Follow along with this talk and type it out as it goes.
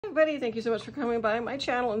Everybody, thank you so much for coming by my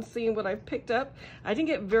channel and seeing what I've picked up. I didn't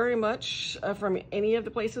get very much from any of the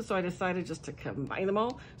places, so I decided just to combine them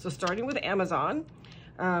all. So starting with Amazon,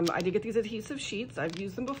 I did get these adhesive sheets. I've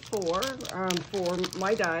used them before for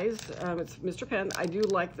my dies. It's Mr. Pen. I do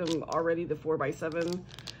like them already, the 4x7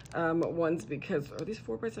 ones, because, are these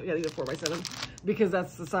 4x7? Yeah, these are 4x7, because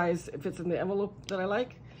that's the size it fits in the envelope that I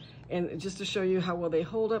like. And just to show you how well they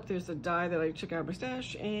hold up, there's a die that I took out of my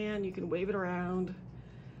stash, and you can wave it around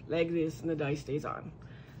like this and the die stays on.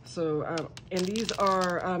 So and these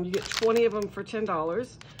are you get 20 of them for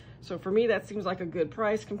 $10. So for me that seems like a good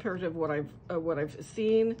price compared to what I've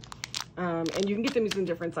seen, and you can get them in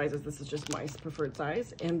different sizes. This is just my preferred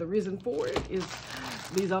size, and the reason for it is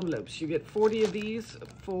these envelopes. You get 40 of these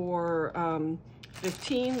for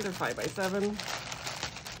 15. They're 5x7,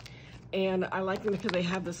 and I like them because they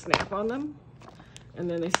have the snap on them, and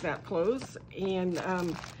then they snap close. And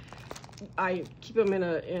I keep them in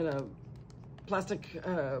a plastic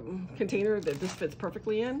container that this fits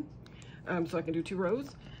perfectly in, so I can do 2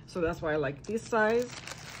 rows. So that's why I like this size,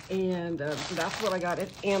 and so that's what I got at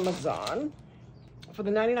Amazon. For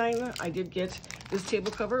the 99, I did get this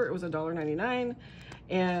table cover. It was $1.99,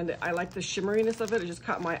 and I like the shimmeriness of it. It just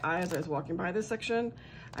caught my eye as I was walking by this section.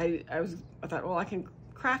 I thought, well, I can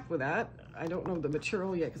craft with that. I don't know the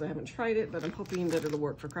material yet because I haven't tried it, but I'm hoping that it'll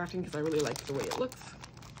work for crafting because I really like the way it looks.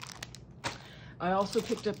 I also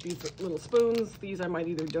picked up these little spoons. These I might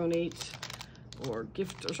either donate or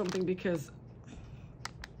gift or something, because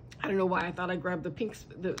I don't know why I thought I grabbed the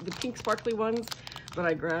pink sparkly ones, but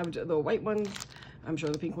I grabbed the white ones. I'm sure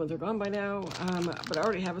the pink ones are gone by now, but I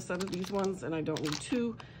already have a set of these ones, and I don't need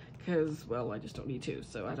 2 because, well, I just don't need 2.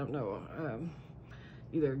 So I don't know,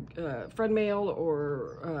 either friend mail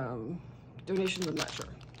or donations, I'm not sure.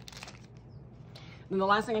 And the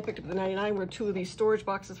last thing I picked up at the 99 were 2 of these storage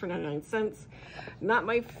boxes for 99 cents. Not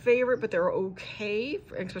my favorite, but they're okay,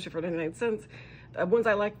 especially for 99 cents. Ones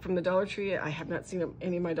I like from the Dollar Tree. I have not seen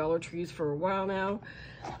any of my Dollar Trees for a while now.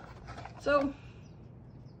 So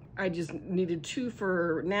I just needed 2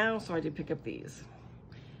 for now, so I did pick up these.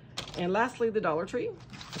 And lastly, the Dollar Tree.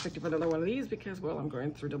 I picked up another one of these because, well, I'm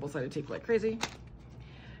going through double-sided tape like crazy.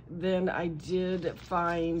 Then I did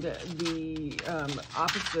find the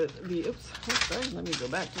oops, sorry, let me go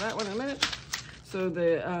back to that one in a minute. So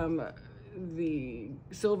the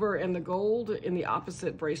silver and the gold in the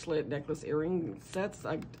opposite bracelet, necklace, earring sets.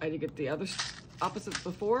 I did get the other opposites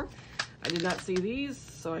before. I did not see these,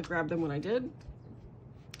 so I grabbed them when I did.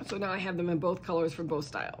 So now I have them in both colors for both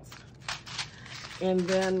styles. And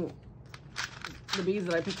then the beads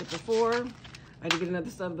that I picked up before, I did get another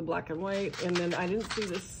set of the black and white, and then I didn't see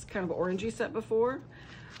this kind of orangey set before.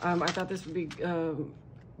 I thought this would be,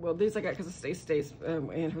 well, these I got because of Stace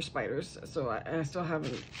and her spiders, so I still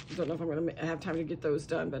don't know if I'm going to have time to get those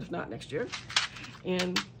done, but if not, next year.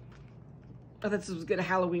 And I thought this was good, a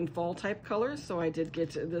Halloween fall type color, so I did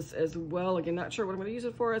get this as well. Again, not sure what I'm going to use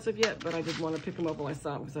it for as of yet, but I did want to pick them up while I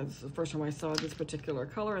saw them, because this is the first time I saw this particular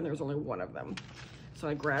color, and there was only 1 of them. So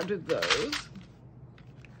I grabbed those.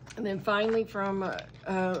 And then finally, from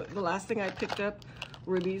the last thing I picked up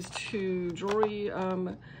were these 2 jewelry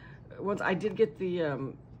ones. I did get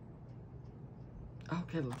the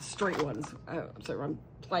the straight ones. I'm sorry,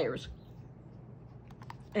 pliers.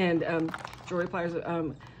 And jewelry pliers,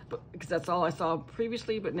 because that's all I saw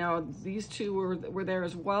previously, but now these 2 were there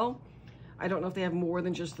as well. I don't know if they have more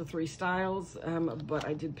than just the 3 styles, but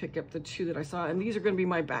I did pick up the 2 that I saw, and these are going to be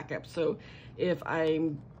my backup. So if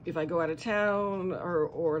I go out of town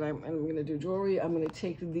or I'm going to do jewelry, I'm going to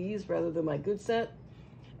take these rather than my good set.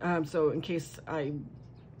 So in case I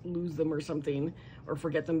lose them or something or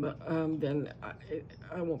forget them, then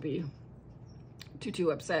I won't be too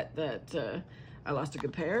upset that I lost a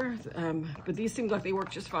good pair. But these seem like they work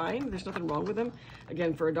just fine. There's nothing wrong with them.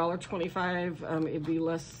 Again, for $1.25, it'd be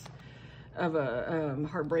less of a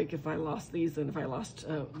heartbreak if I lost these than if I lost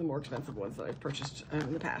the more expensive ones that I've purchased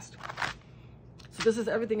in the past. So this is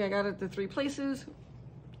everything I got at the 3 places.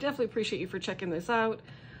 Definitely appreciate you for checking this out.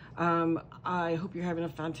 I hope you're having a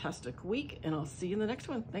fantastic week, and I'll see you in the next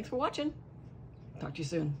one. Thanks for watching. Talk to you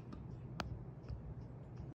soon.